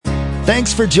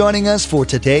Thanks for joining us for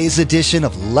today's edition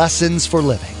of Lessons for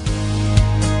Living.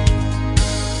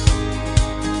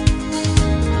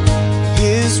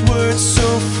 His word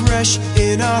so fresh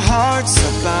in our hearts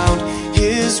abound.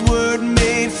 His word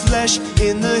made flesh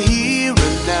in the here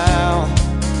and now.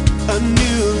 A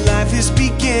new life is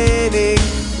beginning.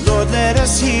 Lord, let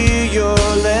us hear your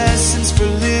lessons for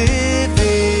living.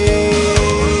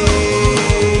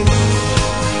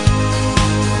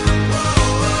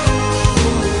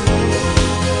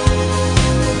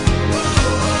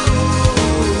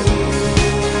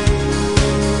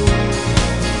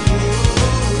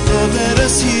 Lord, let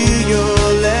us hear your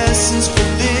lessons for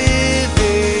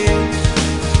living.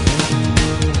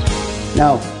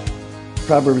 Now,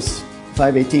 Proverbs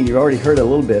 5:18, you already heard a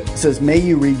little bit. It says, may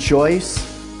you rejoice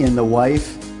in the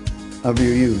wife of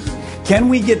your youth. Can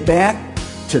we get back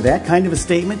to that kind of a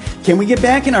statement? Can we get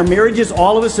back in our marriages,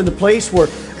 all of us, in the place where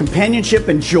companionship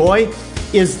and joy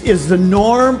is the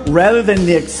norm rather than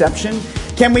the exception?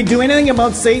 Can we do anything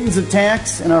about Satan's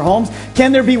attacks in our homes?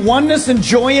 Can there be oneness and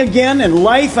joy again and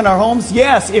life in our homes?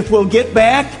 Yes, if we'll get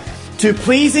back to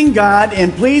pleasing God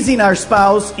and pleasing our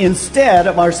spouse instead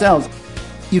of ourselves.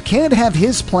 You can't have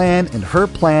his plan and her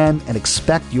plan and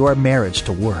expect your marriage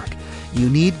to work. You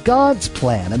need God's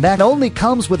plan, and that only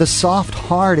comes with a soft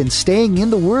heart and staying in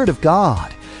the Word of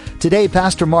God. Today,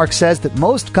 Pastor Mark says that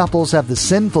most couples have the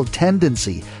sinful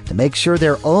tendency to make sure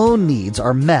their own needs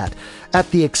are met at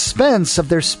the expense of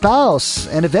their spouse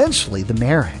and eventually the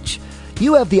marriage.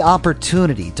 You have the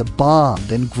opportunity to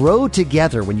bond and grow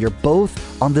together when you're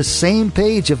both on the same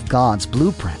page of God's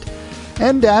blueprint.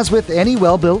 And as with any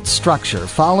well-built structure,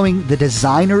 following the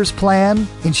designer's plan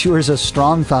ensures a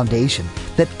strong foundation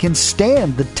that can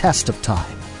stand the test of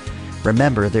time.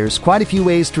 Remember, there's quite a few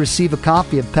ways to receive a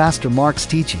copy of Pastor Mark's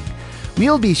teaching.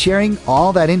 We'll be sharing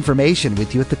all that information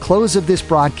with you at the close of this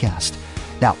broadcast.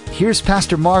 Now, here's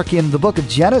Pastor Mark in the book of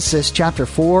Genesis, chapter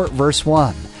 4, verse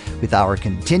 1, with our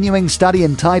continuing study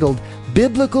entitled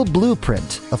Biblical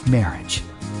Blueprint of Marriage.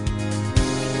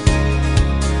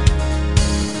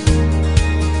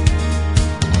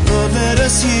 Let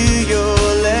us hear your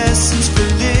lessons for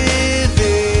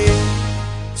living.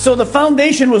 So the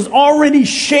foundation was already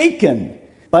shaken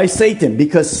by Satan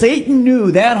because Satan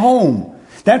knew that home,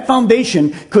 that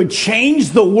foundation could change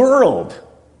the world.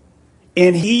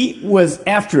 And he was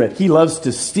after it. He loves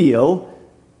to steal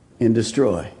and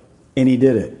destroy. And he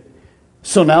did it.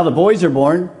 So now the boys are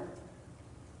born.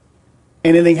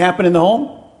 Anything happen in the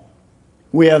home?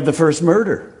 We have the first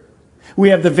murder. We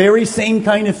have the very same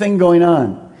kind of thing going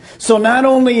on. So not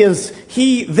only is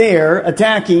he there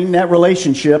attacking that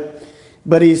relationship,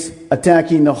 but he's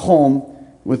attacking the home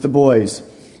with the boys.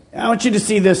 I want you to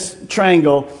see this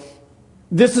triangle.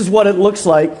 This is what it looks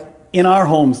like in our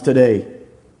homes today.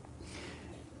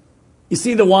 You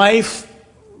see, the wife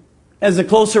has a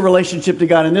closer relationship to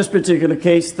God in this particular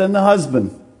case than the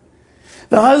husband.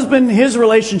 The husband, his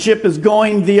relationship is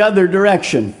going the other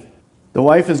direction. The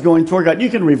wife is going toward God. You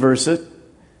can reverse it.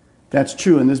 That's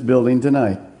true in this building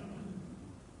tonight.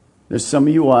 There's some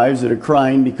of you wives that are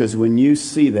crying because when you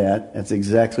see that, that's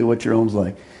exactly what your home's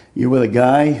like. You're with a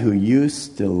guy who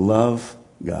used to love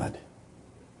God.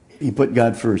 He put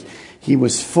God first. He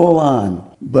was full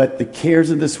on, but the cares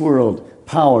of this world,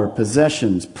 power,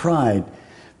 possessions, pride,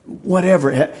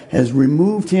 whatever, has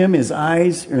removed him. His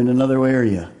eyes are in another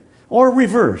area. Or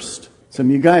reversed. Some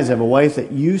of you guys have a wife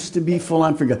that used to be full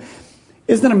on for God.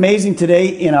 Isn't it amazing today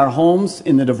in our homes,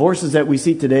 in the divorces that we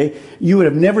see today, you would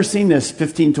have never seen this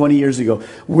 15, 20 years ago,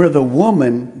 where the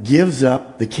woman gives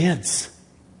up the kids.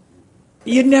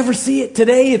 You'd never see it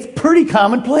today. It's pretty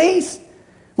commonplace.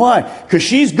 Why? Because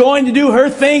she's going to do her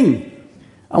thing.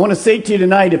 I want to say to you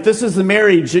tonight, if this is the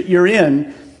marriage that you're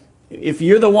in, if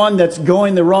you're the one that's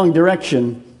going the wrong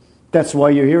direction, that's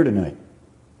why you're here tonight.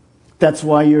 That's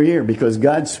why you're here, because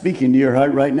God's speaking to your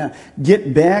heart right now.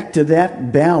 Get back to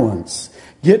that balance.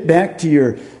 Get back to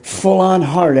your full-on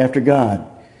heart after God.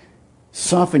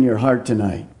 Soften your heart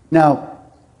tonight. Now,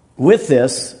 with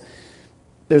this,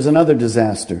 there's another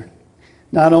disaster.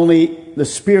 Not only the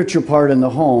spiritual part in the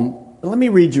home, but let me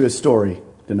read you a story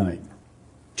tonight.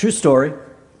 True story.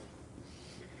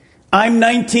 I'm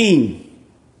 19,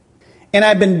 and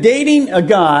I've been dating a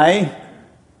guy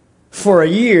for a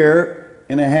year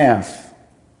and a half.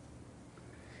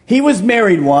 He was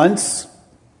married once,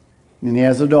 and he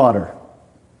has a daughter.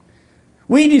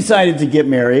 We decided to get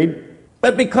married,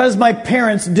 but because my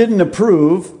parents didn't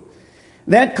approve,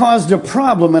 that caused a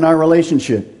problem in our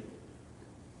relationship.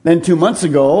 Then 2 months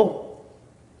ago,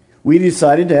 we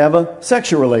decided to have a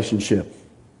sexual relationship.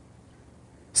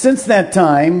 Since that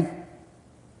time,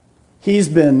 he's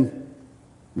been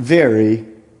very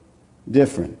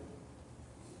different.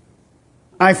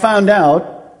 I found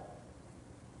out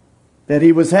that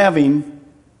he was having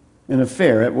an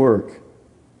affair at work.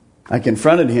 I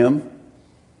confronted him.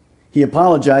 He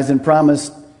apologized and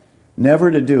promised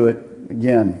never to do it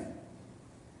again.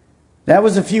 That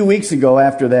was a few weeks ago.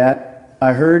 After that,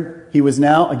 I heard he was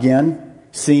now again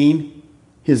seeing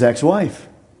his ex-wife.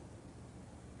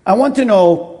 I want to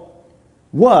know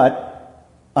what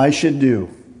I should do.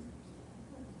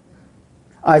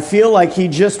 I feel like he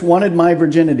just wanted my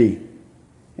virginity,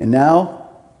 and now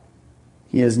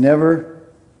he has never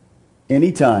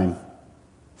any time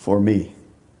for me.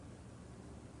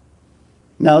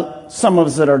 Now, some of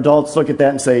us that are adults look at that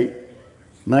and say,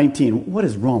 19, what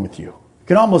is wrong with you? You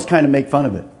can almost kind of make fun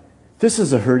of it. This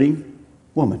is a hurting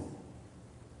woman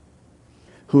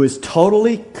who is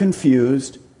totally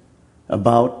confused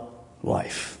about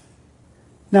life.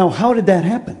 Now, how did that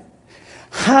happen?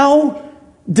 How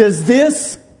does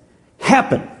this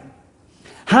happen?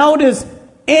 How does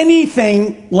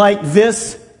anything like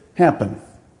this happen?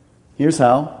 Here's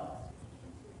how.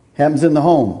 Happens in the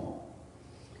home.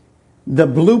 The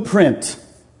blueprint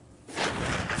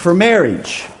for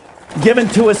marriage given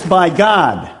to us by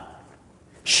God,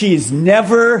 she's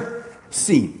never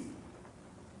seen.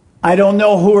 I don't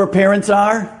know who her parents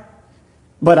are,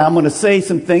 but I'm going to say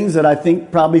some things that I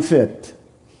think probably fit.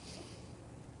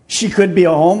 She could be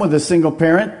a home with a single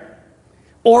parent,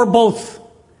 or both.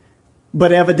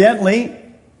 But evidently,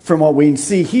 from what we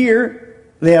see here,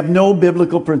 they have no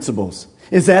biblical principles.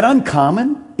 Is that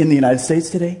uncommon in the United States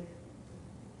today?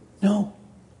 No.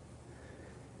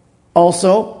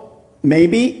 Also,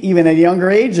 maybe even at a younger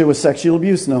age, there was sexual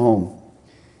abuse in the home.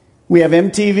 We have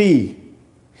MTV.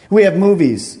 We have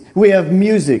movies. We have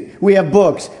music. We have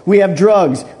books. We have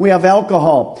drugs. We have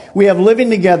alcohol. We have living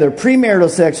together, premarital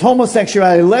sex,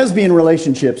 homosexuality, lesbian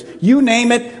relationships. You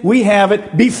name it, we have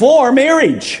it before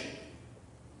marriage.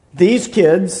 These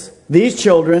kids, these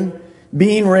children,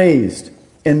 being raised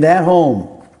in that home.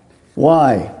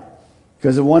 Why?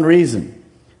 Because of one reason.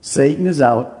 Satan is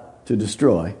out to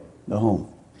destroy the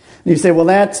home. And you say, well,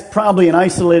 that's probably an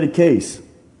isolated case.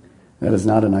 That is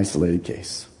not an isolated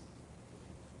case.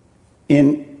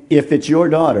 If it's your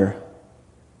daughter,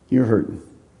 you're hurting.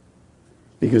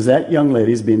 Because that young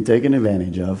lady is being taken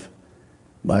advantage of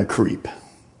by a creep.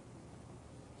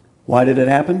 Why did it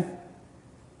happen?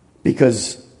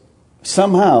 Because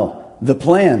somehow the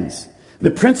plans,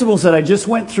 the principles that I just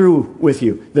went through with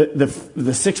you,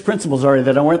 the 6 principles already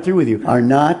that I went through with you, are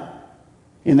not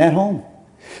in that home.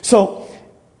 So,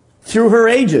 through her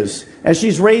ages, as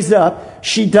she's raised up,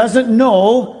 she doesn't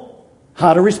know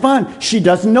how to respond. She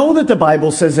doesn't know that the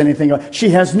Bible says anything. She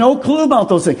has no clue about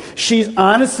those things. She's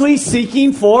honestly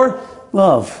seeking for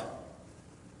love.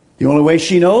 The only way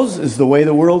she knows is the way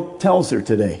the world tells her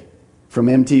today. From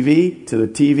MTV to the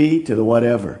TV to the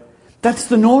whatever. That's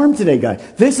the norm today, guys.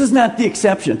 This is not the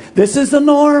exception. This is the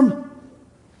norm.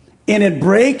 And it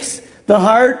breaks the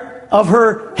heart of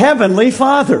her heavenly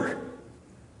Father.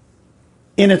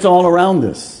 And it's all around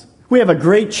us. We have a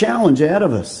great challenge ahead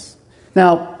of us.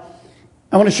 Now,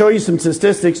 I want to show you some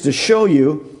statistics to show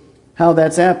you how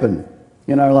that's happened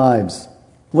in our lives.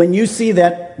 When you see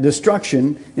that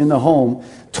destruction in the home,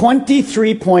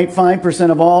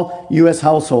 23.5% of all U.S.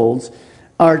 households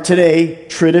are today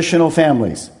traditional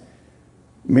families.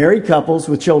 Married couples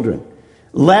with children.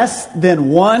 Less than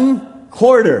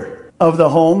 1/4 of the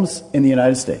homes in the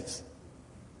United States.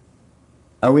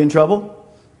 Are we in trouble?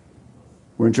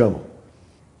 We're in trouble.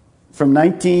 From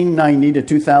 1990 to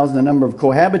 2000, the number of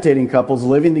cohabitating couples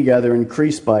living together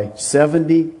increased by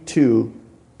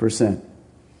 72%.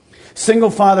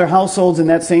 Single father households in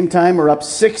that same time are up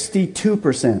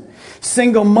 62%.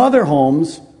 Single mother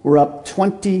homes were up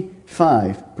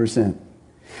 25%.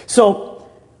 So,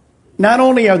 not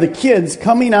only are the kids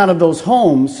coming out of those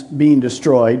homes being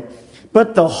destroyed,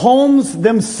 but the homes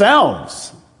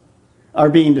themselves are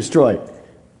being destroyed.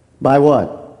 By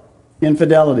what?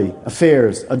 Infidelity,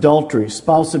 affairs, adultery,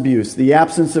 spouse abuse, the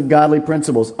absence of godly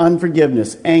principles,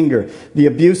 unforgiveness, anger, the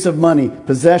abuse of money,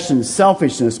 possessions,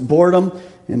 selfishness, boredom,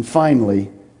 and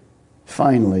finally,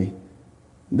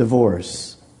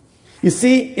 divorce. You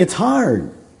see, it's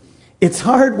hard. It's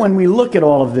hard when we look at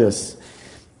all of this.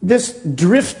 This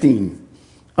drifting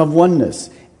of oneness.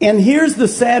 And here's the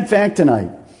sad fact tonight.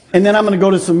 And then I'm going to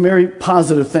go to some very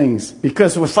positive things.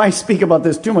 Because if I speak about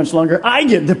this too much longer, I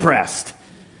get depressed.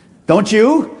 Don't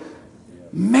you?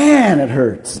 Man, it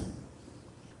hurts.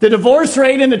 The divorce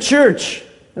rate in the church,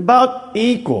 about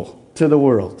equal to the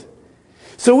world.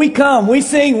 So we come, we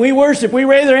sing, we worship, we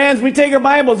raise our hands, we take our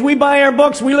Bibles, we buy our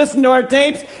books, we listen to our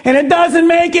tapes, and it doesn't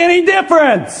make any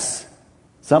difference.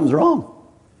 Something's wrong.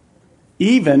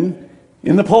 even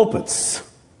in the pulpits.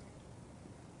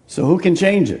 So who can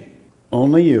change it?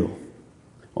 Only you.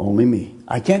 Only me.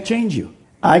 I can't change you.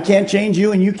 I can't change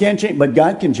you and you can't change, but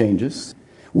God can change us.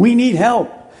 We need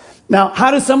help. Now,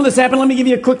 how does some of this happen? Let me give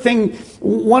you a quick thing.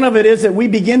 One of it is that we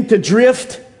begin to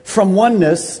drift from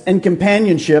oneness and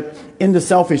companionship into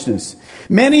selfishness.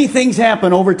 Many things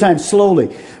happen over time, slowly.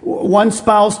 One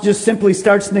spouse just simply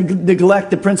starts to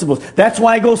neglect the principles. That's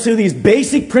why I go through these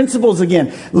basic principles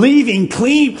again. Leaving,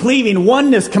 cleaving,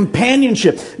 oneness,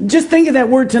 companionship. Just think of that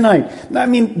word tonight. I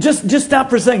mean, just stop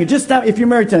for a second. Just stop if you're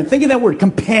married tonight. Think of that word,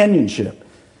 companionship.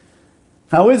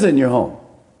 How is it in your home?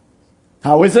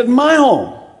 How is it in my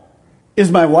home?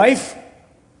 Is my wife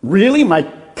really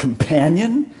my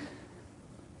companion?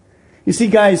 You see,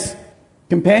 guys,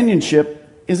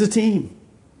 companionship is a team.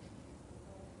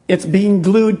 It's being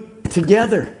glued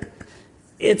together.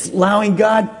 It's allowing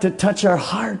God to touch our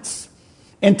hearts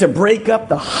and to break up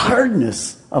the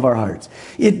hardness of our hearts.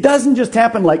 It doesn't just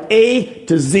happen like A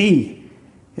to Z.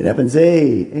 It happens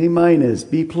A minus,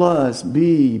 B plus,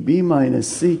 B minus,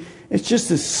 C. It's just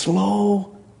a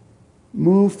slow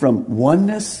move from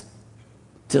oneness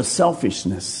to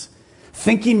selfishness,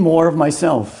 thinking more of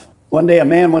myself. One day a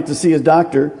man went to see his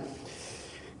doctor.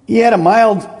 He had a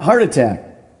mild heart attack.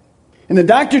 And the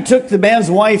doctor took the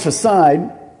man's wife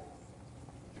aside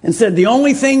and said the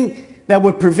only thing that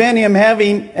would prevent him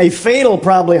having a fatal,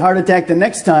 probably, heart attack the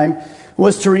next time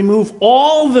was to remove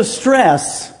all the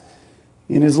stress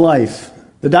in his life.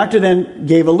 The doctor then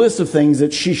gave a list of things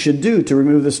that she should do to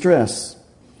remove the stress.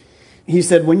 He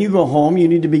said, when you go home, you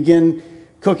need to begin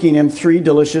cooking him 3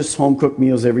 delicious home-cooked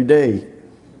meals every day.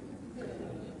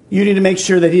 You need to make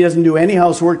sure that he doesn't do any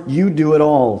housework. You do it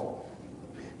all.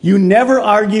 You never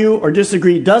argue or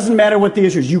disagree. It doesn't matter what the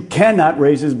issue is. You cannot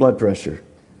raise his blood pressure.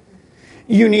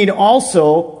 You need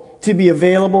also to be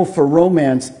available for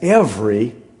romance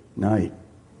every night.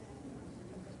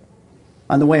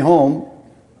 On the way home,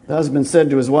 the husband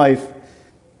said to his wife,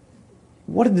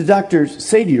 "What did the doctor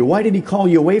say to you? Why did he call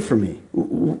you away from me?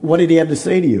 What did he have to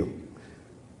say to you?"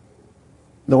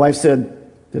 The wife said,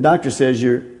 "The doctor says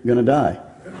you're going to die."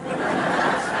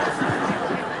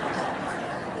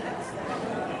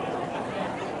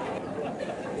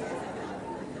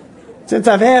 Since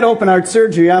I've had open heart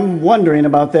surgery, I'm wondering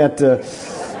about that.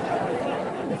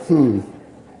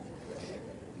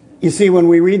 You see, when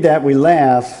we read that, we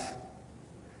laugh.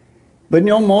 But you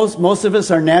know, most of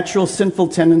us, our natural sinful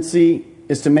tendency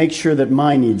is to make sure that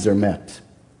my needs are met.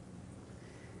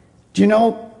 Do you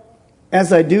know,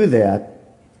 as I do that,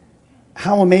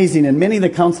 how amazing, in many of the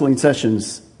counseling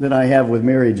sessions that I have with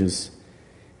marriages,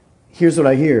 here's what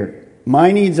I hear.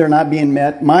 My needs are not being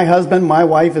met. My husband, my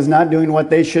wife is not doing what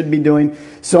they should be doing.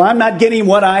 So I'm not getting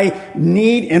what I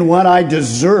need and what I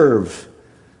deserve.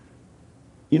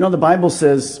 You know, the Bible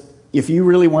says, if you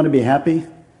really want to be happy,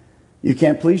 you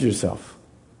can't please yourself.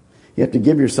 You have to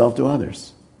give yourself to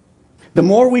others. The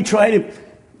more we try to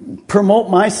promote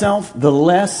myself, the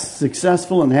less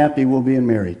successful and happy we'll be in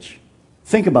marriage.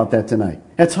 Think about that tonight.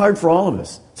 That's hard for all of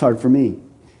us. It's hard for me.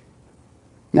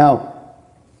 Now,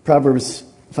 Proverbs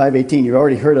 5:18, you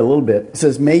already heard it a little bit. It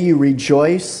says, "May you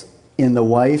rejoice in the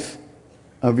wife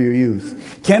of your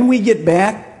youth." Can we get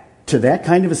back to that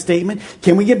kind of a statement?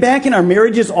 Can we get back in our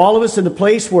marriages, all of us, in the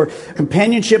place where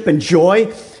companionship and joy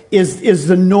is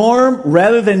the norm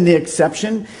rather than the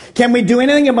exception? Can we do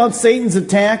anything about Satan's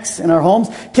attacks in our homes?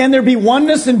 Can there be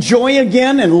oneness and joy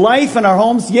again and life in our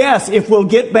homes? Yes, if we'll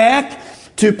get back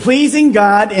to pleasing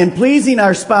God and pleasing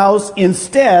our spouse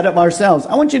instead of ourselves.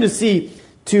 I want you to see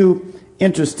 2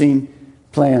 interesting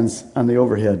plans on the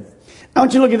overhead. I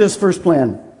want you to look at this first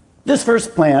plan. This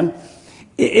first plan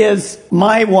is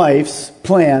my wife's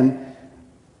plan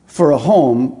for a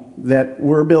home that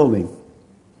we're building.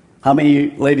 How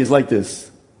many ladies like this?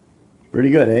 Pretty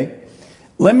good, eh?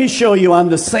 Let me show you on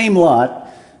the same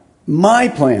lot my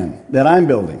plan that I'm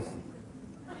building.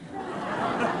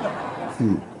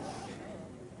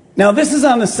 Now, this is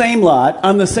on the same lot,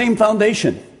 on the same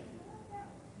foundation.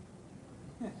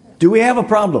 Do we have a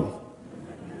problem?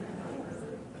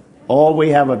 Oh, we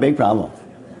have a big problem.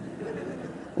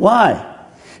 Why?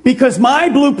 Because my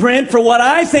blueprint for what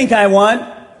I think I want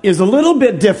is a little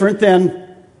bit different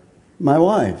than my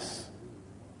wife's.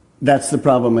 That's the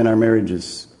problem in our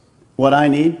marriages. What I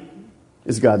need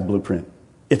is God's blueprint.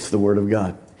 It's the Word of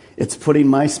God. It's putting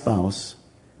my spouse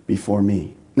before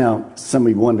me. Now, some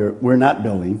of you wonder, we're not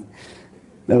building.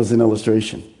 That was an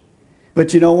illustration.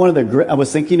 But you know, I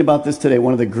was thinking about this today.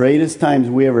 One of the greatest times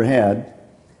we ever had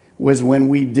was when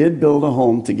we did build a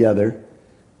home together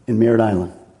in Merritt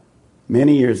Island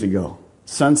many years ago,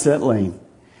 Sunset Lane.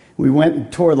 We went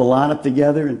and tore the lot up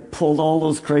together and pulled all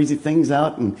those crazy things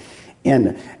out.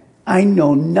 And I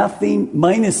know nothing,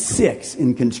 -6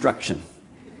 in construction.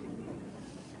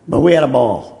 But we had a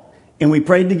ball. And we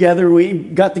prayed together. We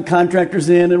got the contractors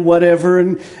in and whatever,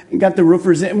 and got the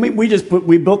roofers in.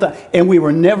 We built that. And we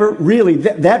were never really,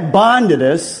 that bonded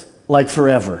us like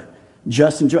forever.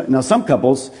 Just enjoy. Now, some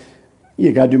couples,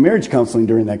 you got to do marriage counseling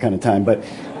during that kind of time. But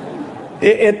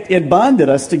it bonded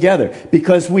us together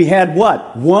because we had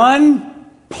what? One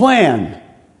plan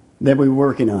that we were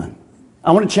working on.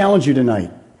 I want to challenge you tonight.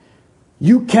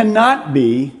 You cannot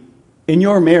be in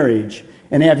your marriage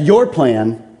and have your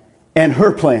plan and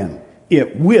her plan.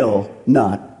 It will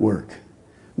not work.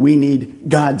 We need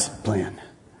God's plan.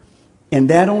 And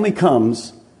that only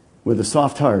comes with a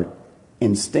soft heart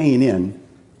and staying in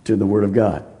to the Word of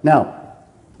God. Now,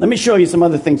 let me show you some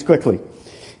other things quickly.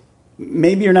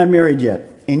 Maybe you're not married yet,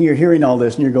 and you're hearing all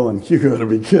this, and you're going, "You got to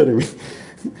be kidding me.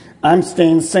 I'm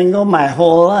staying single my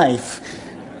whole life."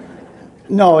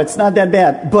 No, it's not that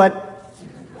bad, but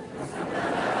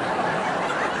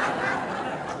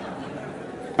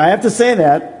I have to say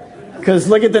that, because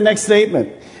look at the next statement.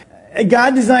 A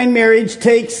God-designed marriage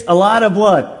takes a lot of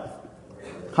what?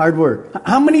 Hard work.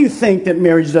 How many of you think that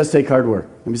marriage does take hard work?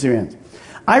 Let me see your hands.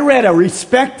 I read a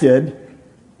respected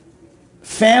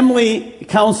family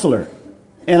counselor,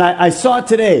 and I saw it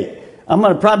today. I'm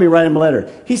going to probably write him a letter.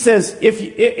 He says,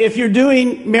 if you're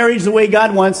doing marriage the way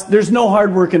God wants, there's no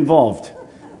hard work involved.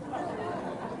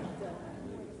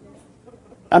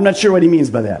 I'm not sure what he means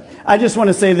by that. I just want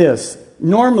to say this.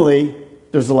 Normally,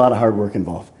 there's a lot of hard work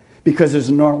involved because there's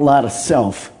a lot of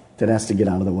self that has to get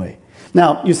out of the way.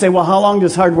 Now, you say, well, how long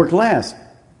does hard work last?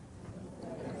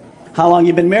 How long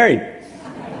you been married?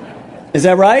 Is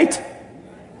that right?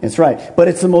 It's right. But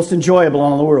it's the most enjoyable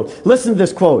in the world. Listen to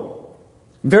this quote.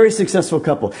 Very successful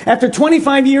couple. After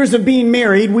 25 years of being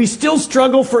married, we still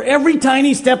struggle for every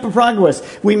tiny step of progress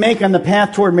we make on the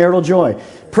path toward marital joy.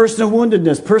 Personal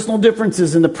woundedness, personal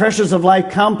differences, and the pressures of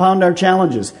life compound our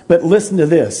challenges. But listen to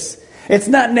this. It's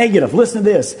not negative. Listen to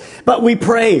this. But we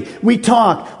pray, we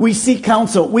talk, we seek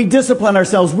counsel, we discipline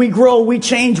ourselves, we grow, we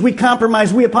change, we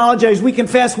compromise, we apologize, we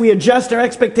confess, we adjust our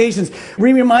expectations.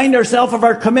 We remind ourselves of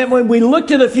our commitment. We look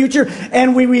to the future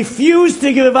and we refuse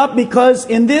to give up because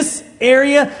in this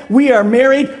area we are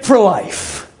married for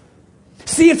life.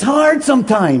 See, it's hard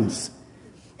sometimes.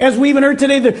 As we even heard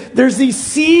today, there's these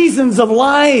seasons of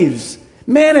lives.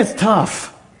 Man, it's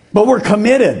tough, but we're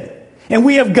committed. And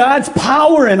we have God's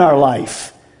power in our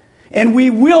life. And we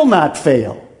will not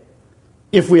fail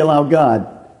if we allow God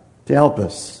to help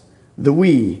us. The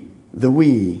we.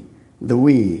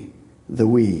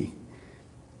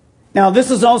 Now,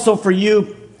 this is also for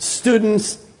you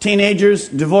students, teenagers,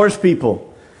 divorced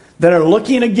people that are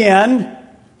looking again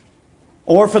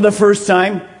or for the first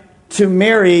time to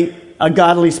marry a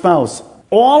godly spouse.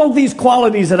 All of these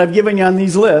qualities that I've given you on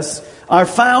these lists are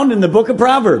found in the book of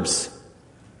Proverbs.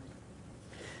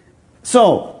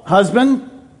 So, husband,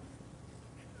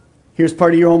 here's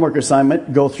part of your homework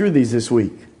assignment. Go through these this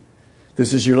week.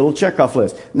 This is your little checkoff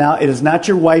list. Now, it is not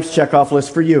your wife's checkoff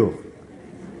list for you.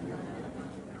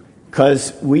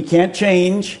 Because we can't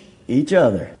change each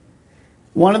other.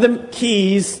 One of the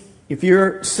keys, if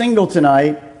you're single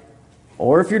tonight,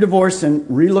 or if you're divorced and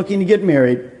re-looking to get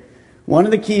married, one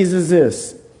of the keys is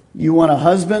this. You want a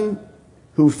husband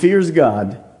who fears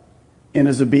God and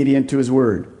is obedient to His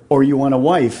word. Or you want a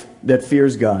wife that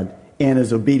fears God and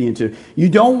is obedient to. You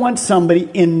don't want somebody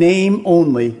in name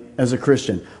only as a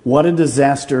Christian. What a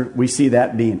disaster we see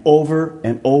that being over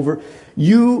and over.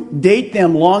 You date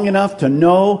them long enough to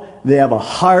know they have a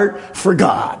heart for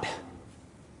God.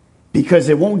 Because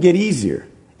it won't get easier.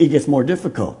 It gets more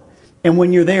difficult. And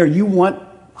when you're there, you want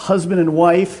husband and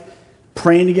wife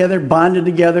praying together, bonded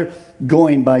together,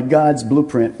 going by God's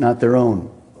blueprint, not their own.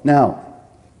 Now,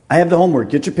 I have the homework.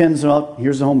 Get your pens out.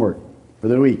 Here's the homework for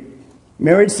the week.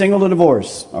 Married, single, to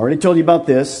divorce. I already told you about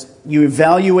this. You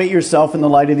evaluate yourself in the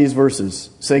light of these verses.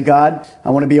 Say, God, I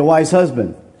want to be a wise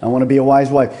husband. I want to be a wise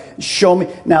wife. Show me.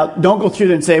 Now, don't go through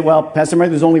there and say, well, Pastor Mike,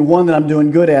 there's only one that I'm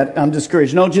doing good at. I'm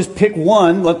discouraged. No, just pick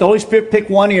one. Let the Holy Spirit pick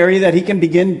one area that He can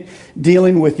begin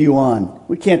dealing with you on.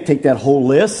 We can't take that whole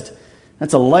list.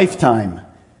 That's a lifetime.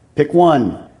 Pick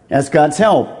one. Ask God's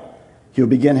help. He'll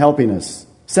begin helping us.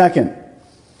 Second,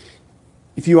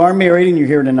 if you are married and you're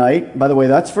here tonight, by the way,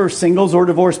 that's for singles or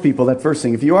divorced people, that first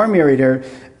thing. If you are married here,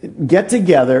 get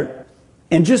together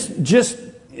and just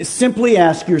simply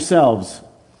ask yourselves,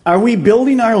 are we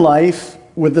building our life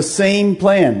with the same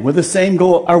plan, with the same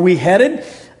goal? Are we headed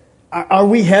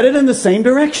in the same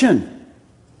direction?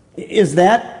 Is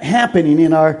that happening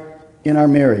in our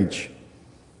marriage?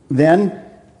 Then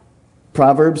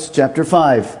Proverbs chapter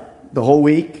 5, the whole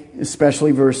week,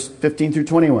 especially verse 15 through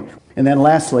 21. And then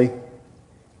lastly,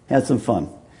 have some fun.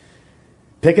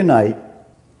 Pick a night.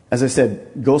 As I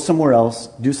said, go somewhere else.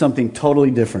 Do something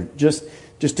totally different.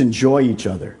 Just enjoy each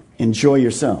other. Enjoy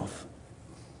yourself.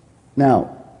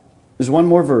 Now, there's one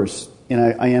more verse,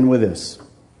 and I end with this.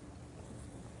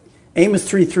 Amos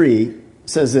 3:3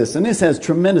 says this, and this has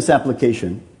tremendous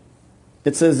application.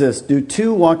 It says this, do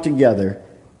two walk together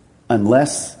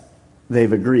unless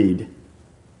they've agreed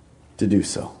to do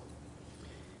so.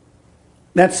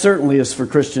 That certainly is for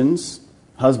Christians,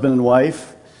 husband and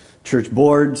wife, church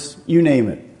boards, you name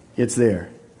it, it's there.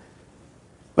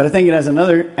 But I think it has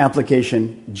another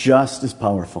application just as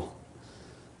powerful.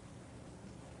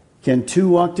 Can two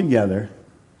walk together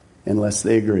unless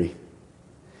they agree?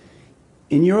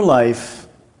 In your life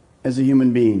as a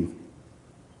human being,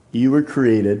 you were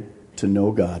created to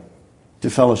know God, to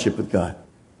fellowship with God,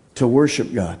 to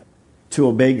worship God, to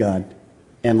obey God,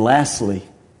 and lastly,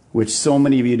 which so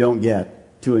many of you don't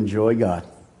get, to enjoy God.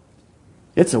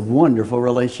 It's a wonderful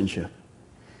relationship.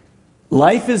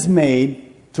 Life is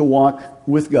made to walk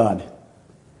with God.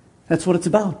 That's what it's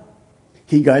about.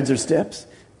 He guides our steps.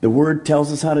 The Word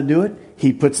tells us how to do it.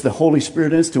 He puts the Holy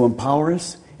Spirit in us to empower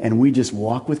us, and we just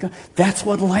walk with God. That's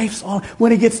what life's all.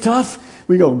 When it gets tough,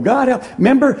 we go, God help.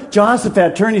 Remember,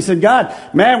 Jehoshaphat turned, he said, God,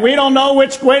 man, we don't know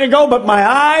which way to go, but my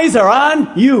eyes are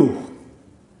on you.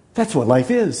 That's what life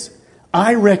is.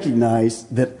 I recognize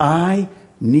that I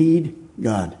need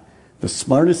God. The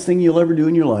smartest thing you'll ever do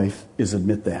in your life is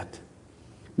admit that.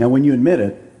 Now, when you admit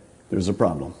it, there's a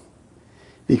problem.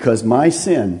 Because my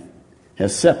sin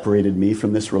has separated me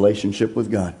from this relationship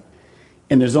with God.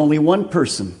 And there's only one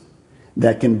person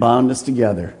that can bond us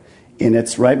together. And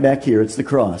it's right back here. It's the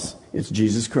cross. It's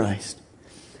Jesus Christ.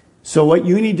 So what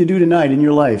you need to do tonight in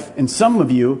your life, and some of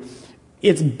you,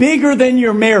 it's bigger than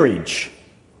your marriage.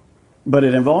 But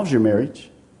it involves your marriage.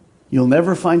 You'll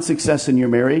never find success in your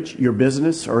marriage, your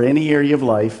business, or any area of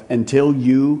life until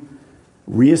you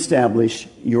reestablish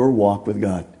your walk with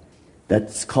God.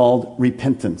 That's called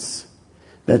repentance.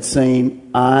 That's saying,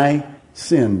 I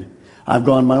sinned. I've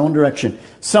gone my own direction.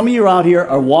 Some of you out here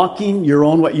are walking your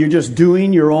own way. You're just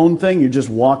doing your own thing. You're just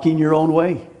walking your own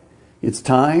way. It's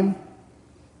time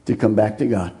to come back to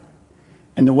God.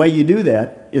 And the way you do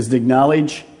that is to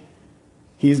acknowledge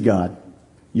He's God.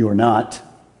 You are not.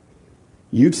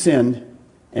 You've sinned,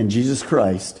 and Jesus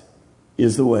Christ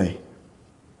is the way.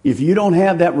 If you don't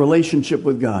have that relationship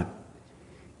with God,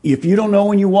 if you don't know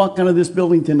when you walk out of this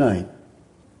building tonight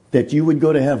that you would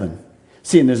go to heaven,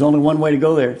 see, and there's only one way to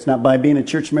go there. It's not by being a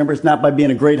church member. It's not by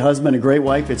being a great husband, a great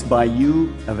wife. It's by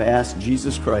you have asked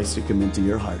Jesus Christ to come into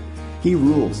your heart. He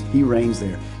rules. He reigns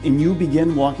there. And you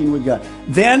begin walking with God.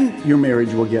 Then your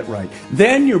marriage will get right.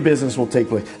 Then your business will take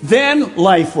place. Then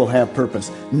life will have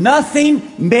purpose. Nothing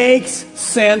makes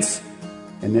sense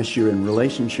unless you're in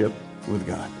relationship with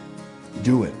God.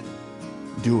 Do it.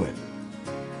 Do it.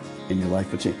 And your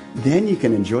life will change. Then you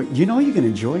can enjoy. You know you can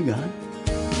enjoy God.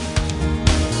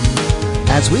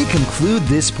 As we conclude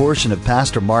this portion of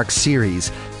Pastor Mark's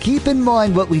series, keep in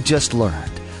mind what we just learned.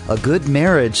 A good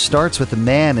marriage starts with a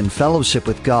man in fellowship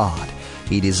with God.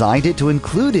 He designed it to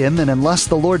include him, and unless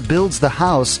the Lord builds the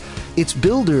house, its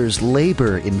builders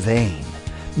labor in vain.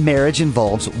 Marriage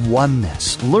involves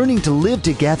oneness, learning to live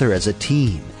together as a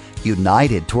team,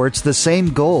 united towards the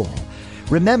same goal.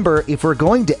 Remember, if we're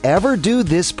going to ever do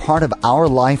this part of our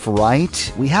life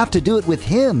right, we have to do it with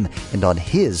Him and on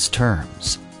His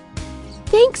terms.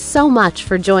 Thanks so much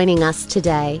for joining us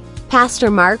today. Pastor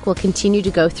Mark will continue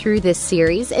to go through this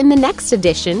series in the next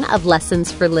edition of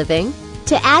Lessons for Living.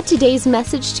 To add today's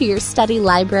message to your study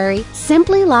library,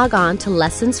 simply log on to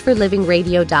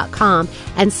lessonsforlivingradio.com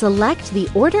and select the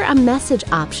Order a Message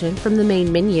option from the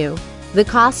main menu. The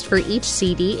cost for each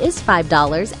CD is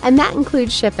 $5, and that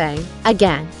includes shipping.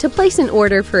 Again, to place an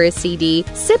order for a CD,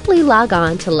 simply log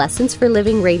on to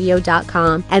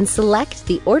lessonsforlivingradio.com and select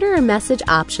the Order a Message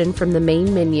option from the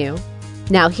main menu.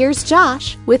 Now here's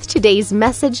Josh with today's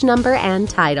message number and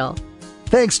title.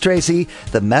 Thanks, Tracy.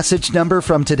 The message number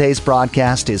from today's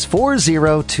broadcast is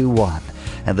 4021,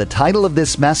 and the title of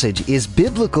this message is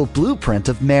Biblical Blueprint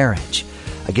of Marriage.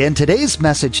 Again, today's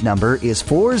message number is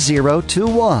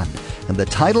 4021, and the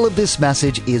title of this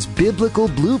message is Biblical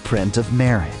Blueprint of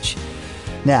Marriage.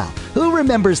 Now, who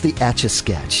remembers the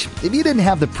Etch-a-Sketch? If you didn't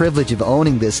have the privilege of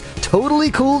owning this totally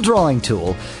cool drawing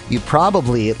tool, you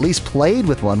probably at least played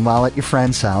with one while at your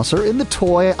friend's house or in the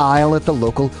toy aisle at the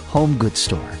local home goods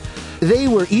store. They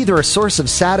were either a source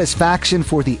of satisfaction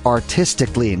for the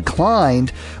artistically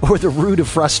inclined or the root of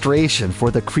frustration for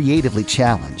the creatively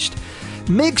challenged.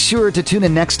 Make sure to tune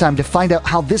in next time to find out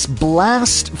how this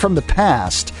blast from the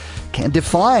past can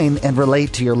define and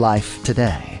relate to your life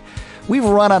today. We've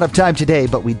run out of time today,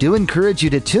 but we do encourage you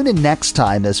to tune in next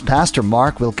time as Pastor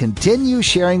Mark will continue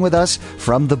sharing with us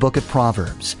from the book of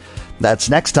Proverbs. That's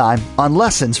next time on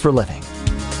Lessons for Living.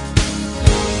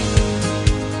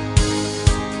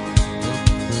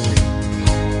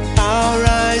 Our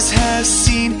eyes have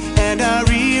seen and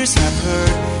our ears have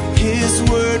heard His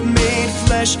word made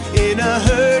flesh in a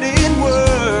hurting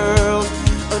world.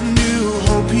 A new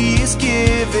hope He is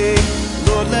giving.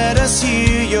 Lord, let us hear